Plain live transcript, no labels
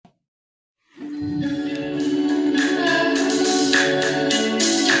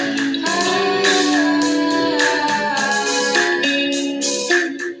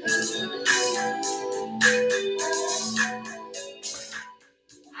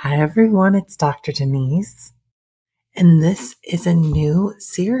Hi everyone, it's Dr. Denise, and this is a new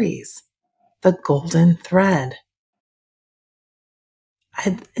series, The Golden Thread.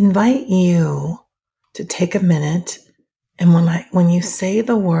 I'd invite you to take a minute, and when you say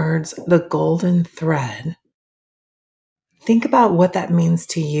the words, the golden thread, think about what that means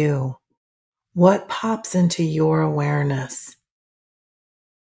to you. What pops into your awareness?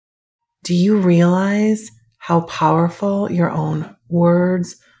 Do you realize how powerful your own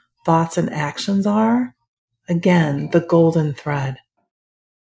words, thoughts, and actions are? Again, the golden thread.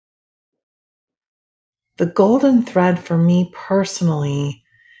 The golden thread for me personally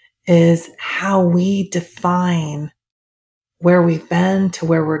is how we define where we've been to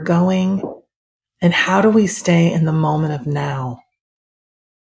where we're going, and how do we stay in the moment of now.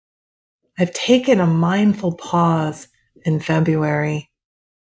 I've taken a mindful pause in February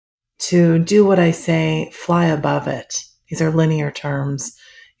to do what I say, fly above it. These are linear terms.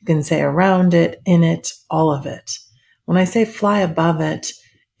 You can say around it, in it, all of it. When I say fly above it,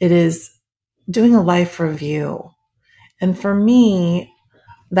 it is doing a life review. And for me,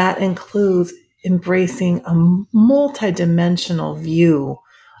 that includes embracing a multidimensional view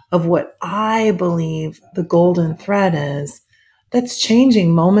of what I believe the golden thread is that's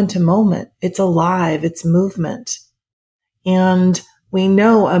changing moment to moment. It's alive, it's movement. And we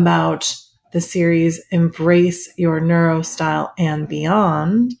know about the series Embrace Your Neurostyle and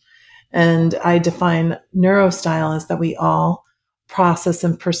Beyond. And I define neurostyle as that we all process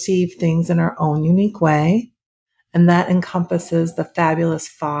and perceive things in our own unique way. And that encompasses the fabulous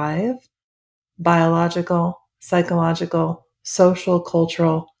 5: biological, psychological, social,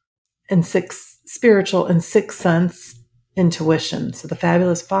 cultural, and 6 spiritual, and 6 sense intuition. So the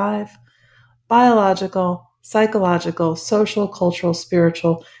fabulous 5: biological, psychological, social, cultural,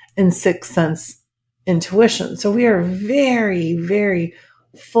 spiritual, and 6 sense intuition. So we are very, very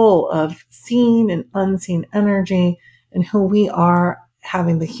full of seen and unseen energy and who we are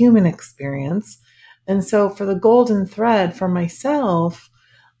having the human experience. And so for the golden thread for myself,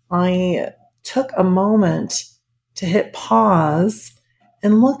 I took a moment to hit pause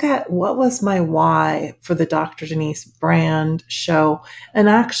and look at what was my why for the Dr. Denise brand show. And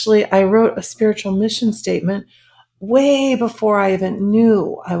actually, I wrote a spiritual mission statement way before I even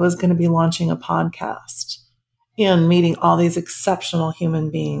knew I was going to be launching a podcast and meeting all these exceptional human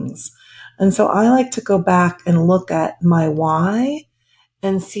beings. And so I like to go back and look at my why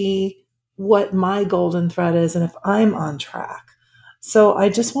and see what my golden thread is and if I'm on track. So I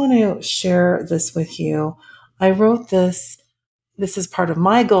just want to share this with you. I wrote this. This is part of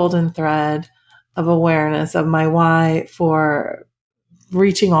my golden thread of awareness of my why for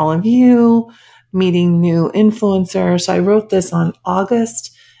reaching all of you, meeting new influencers. So I wrote this on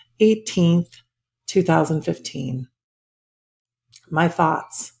August 18th, 2015. My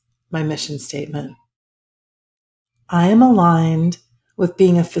thoughts, my mission statement. I am aligned with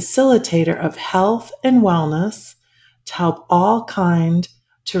being a facilitator of health and wellness to help all kind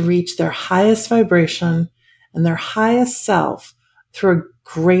to reach their highest vibration and their highest self through a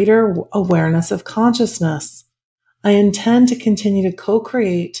greater awareness of consciousness. I intend to continue to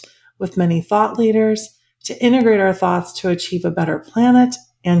co-create with many thought leaders to integrate our thoughts to achieve a better planet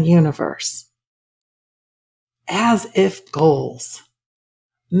and universe. As if goals.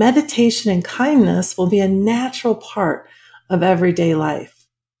 Meditation and kindness will be a natural part of everyday life,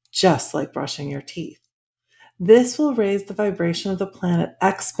 just like brushing your teeth. This will raise the vibration of the planet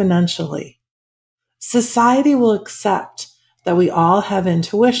exponentially. Society will accept that we all have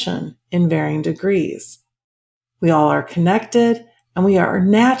intuition in varying degrees. We all are connected, and we are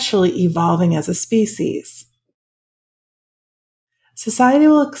naturally evolving as a species. Society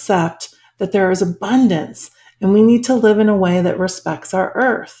will accept that there is abundance, and we need to live in a way that respects our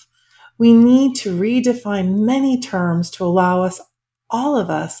earth. We need to redefine many terms to allow us, all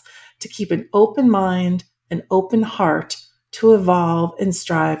of us, to keep an open mind, an open heart to evolve and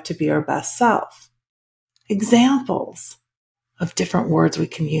strive to be our best self. Examples of different words we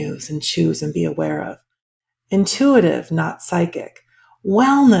can use and choose and be aware of. Intuitive, not psychic.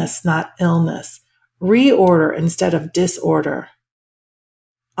 Wellness, not illness. Reorder instead of disorder.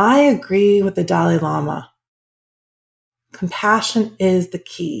 I agree with the Dalai Lama. Compassion is the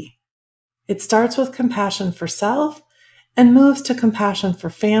key. It starts with compassion for self and moves to compassion for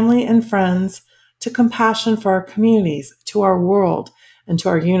family and friends, to compassion for our communities, to our world, and to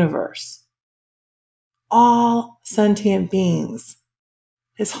our universe. All sentient beings.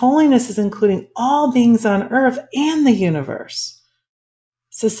 His Holiness is including all beings on earth and the universe.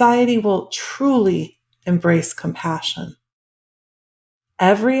 Society will truly embrace compassion.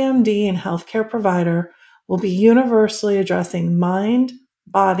 Every MD and healthcare provider will be universally addressing mind,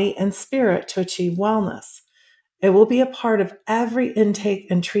 body, and spirit to achieve wellness. It will be a part of every intake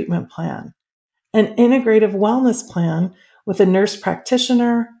and treatment plan, an integrative wellness plan with a nurse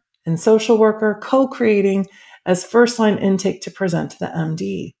practitioner and social worker co-creating as first-line intake to present to the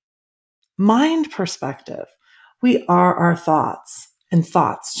MD. Mind perspective. We are our thoughts, and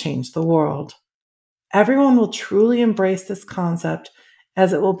thoughts change the world. Everyone will truly embrace this concept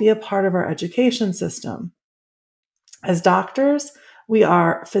as it will be a part of our education system. As doctors, we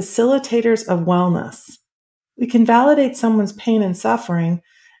are facilitators of wellness. We can validate someone's pain and suffering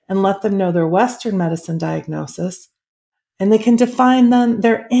and let them know their Western medicine diagnosis, and they can define then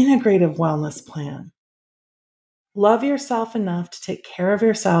their integrative wellness plan. Love yourself enough to take care of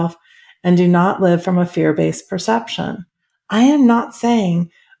yourself and do not live from a fear-based perception. I am not saying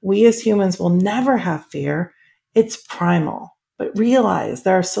we as humans will never have fear. It's primal. But realize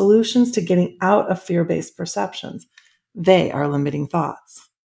there are solutions to getting out of fear-based perceptions. They are limiting thoughts.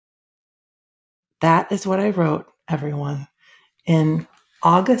 That is what I wrote, everyone, on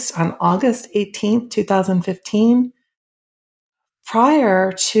August 18th, 2015,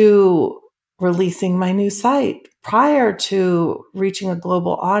 prior to releasing my new site, prior to reaching a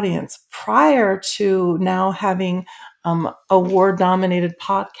global audience, prior to now having award-nominated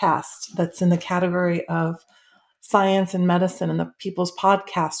podcast that's in the category of science and medicine and the People's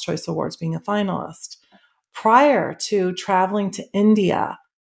Podcast Choice Awards, being a finalist, prior to traveling to India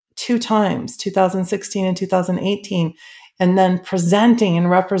 2 times, 2016 and 2018, and then presenting and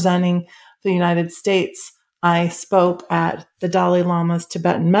representing the United States. I spoke at the Dalai Lama's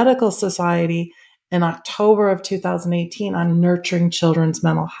Tibetan Medical Society in October of 2018 on nurturing children's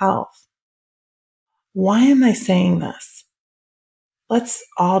mental health. Why am I saying this? Let's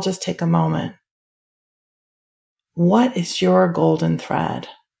all just take a moment. What is your golden thread?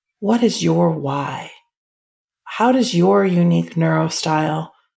 What is your why? How does your unique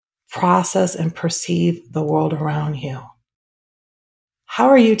neurostyle process and perceive the world around you? How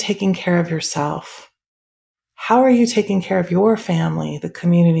are you taking care of yourself? How are you taking care of your family, the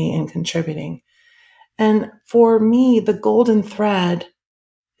community, and contributing? And for me, the golden thread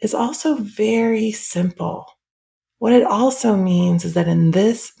is also very simple. What it also means is that in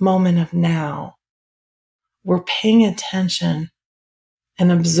this moment of now, we're paying attention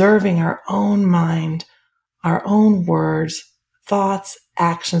and observing our own mind, our own words, thoughts,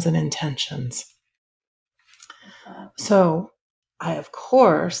 actions, and intentions. So I, of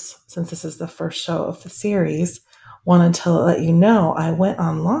course, since this is the first show of the series, wanted to let you know I went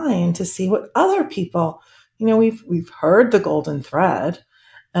online to see what other people, we've heard the golden thread,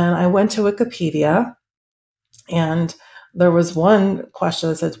 and I went to Wikipedia, and there was one question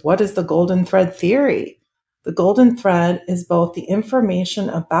that says, what is the golden thread theory? The golden thread is both the information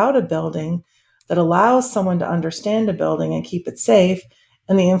about a building that allows someone to understand a building and keep it safe,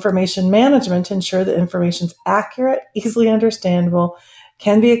 and the information management to ensure that information is accurate, easily understandable,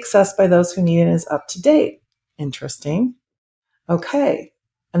 can be accessed by those who need it, and is up to date. Interesting. Okay.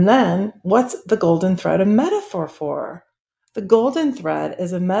 And then what's the golden thread a metaphor for? The golden thread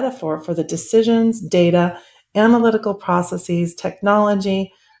is a metaphor for the decisions, data, analytical processes,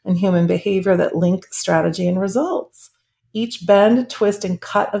 technology, and human behavior that link strategy and results. Each bend, twist, and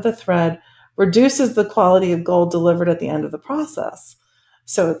cut of the thread reduces the quality of gold delivered at the end of the process.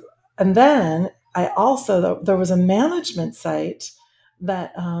 So, and then there was a management site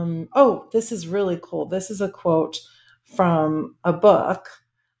that, this is really cool. This is a quote from a book.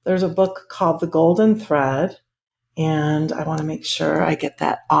 There's a book called The Golden Thread, and I want to make sure I get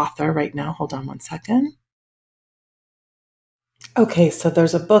that author right now. Hold on one second. Okay, so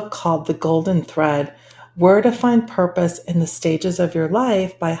there's a book called The Golden Thread, Where to Find Purpose in the Stages of Your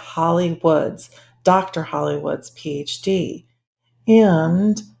Life by Holly Woods, Dr. Holly Woods, PhD.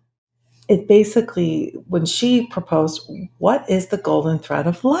 And it basically, when she proposed, what is the golden thread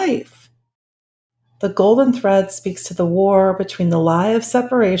of life? The golden thread speaks to the war between the lie of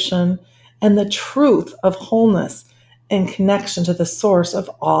separation and the truth of wholeness and connection to the source of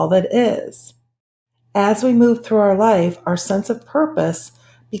all that is. As we move through our life, our sense of purpose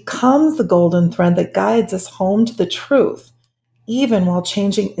becomes the golden thread that guides us home to the truth, even while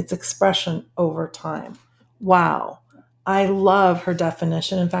changing its expression over time. Wow. I love her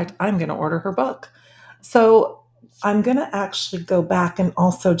definition. In fact, I'm going to order her book. So I'm going to actually go back and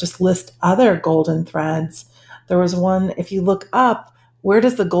also just list other golden threads. There was one, if you look up, where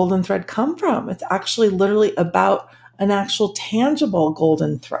does the golden thread come from? It's actually literally about an actual tangible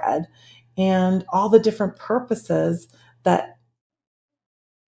golden thread and all the different purposes that.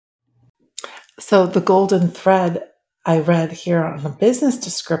 So the golden thread I read here on the business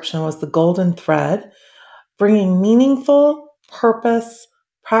description was the golden thread, bringing meaningful, purpose,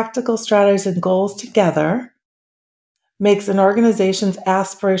 practical strategies and goals together makes an organization's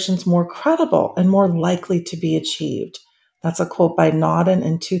aspirations more credible and more likely to be achieved. That's a quote by Nodden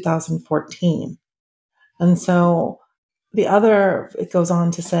in 2014. And so it goes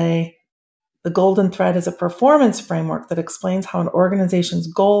on to say, the golden thread is a performance framework that explains how an organization's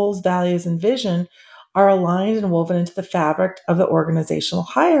goals, values, and vision are aligned and woven into the fabric of the organizational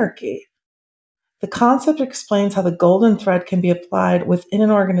hierarchy. The concept explains how the golden thread can be applied within an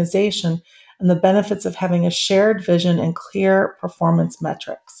organization and the benefits of having a shared vision and clear performance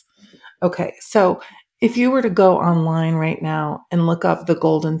metrics. Okay, so if you were to go online right now and look up the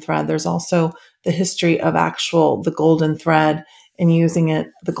golden thread, there's also the history of the golden thread and using it,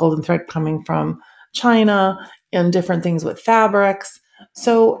 the golden thread coming from China and different things with fabrics.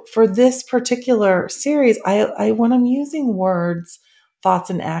 So for this particular series, when I'm using words,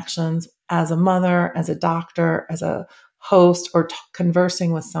 thoughts, and actions as a mother, as a doctor, as a host, or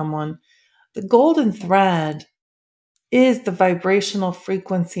conversing with someone, the golden thread is the vibrational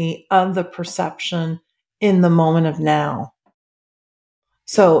frequency of the perception in the moment of now.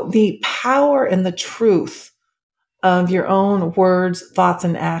 So the power and the truth of your own words, thoughts,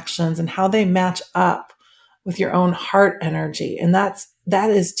 and actions and how they match up with your own heart energy. And that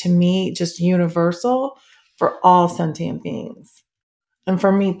is to me just universal for all sentient beings. And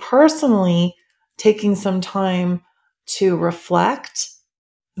for me personally, taking some time to reflect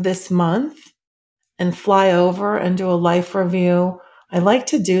this month and fly over and do a life review. I like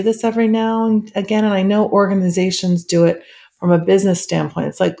to do this every now and again, and I know organizations do it from a business standpoint.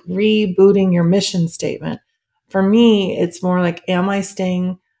 It's like rebooting your mission statement. For me, it's more like, am I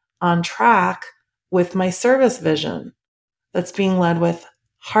staying on track with my service vision that's being led with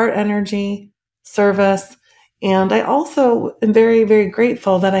heart energy, service? And I also am very, very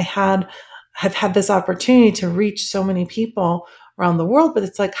grateful that have had this opportunity to reach so many people around the world, but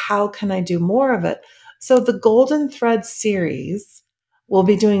it's like, how can I do more of it? So the Golden Thread series will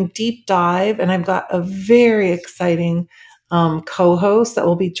be doing deep dive, and I've got a very exciting co-host that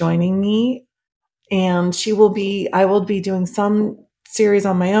will be joining me, and I will be doing some series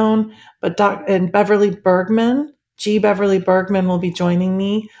on my own, but Beverly Bergman, G. Beverly Bergman will be joining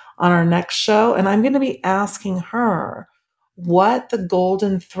me on our next show, and I'm going to be asking her what the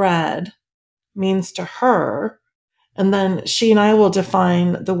golden thread means to her. And then she and I will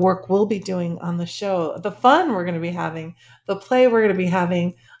define the work we'll be doing on the show, the fun we're going to be having, the play we're going to be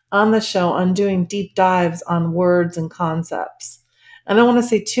having on the show, on doing deep dives on words and concepts. I don't want to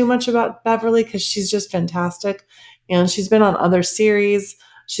say too much about Beverly because she's just fantastic. And she's been on other series.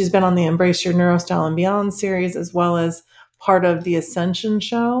 She's been on the Embrace Your Neurostyle and Beyond series, as well as part of the Ascension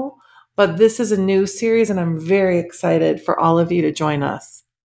show. But this is a new series, and I'm very excited for all of you to join us.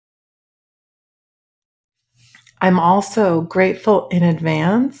 I'm also grateful in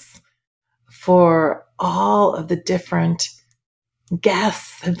advance for all of the different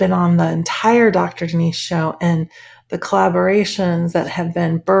guests that have been on the entire Dr. Denise show and the collaborations that have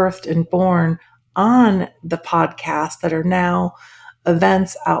been birthed and born on the podcast that are now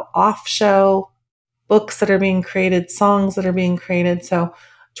events out off show, books that are being created, songs that are being created. So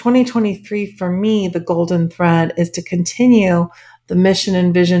 2023 for me, the golden thread is to continue the mission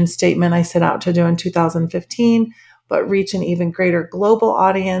and vision statement I set out to do in 2015, but reach an even greater global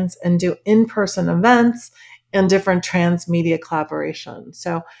audience and do in-person events and different transmedia collaborations.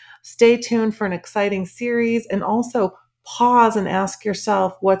 So stay tuned for an exciting series, and also pause and ask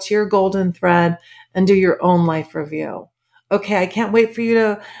yourself, what's your golden thread, and do your own life review. Okay, I can't wait for you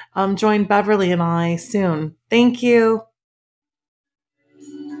to join Beverly and I soon. Thank you.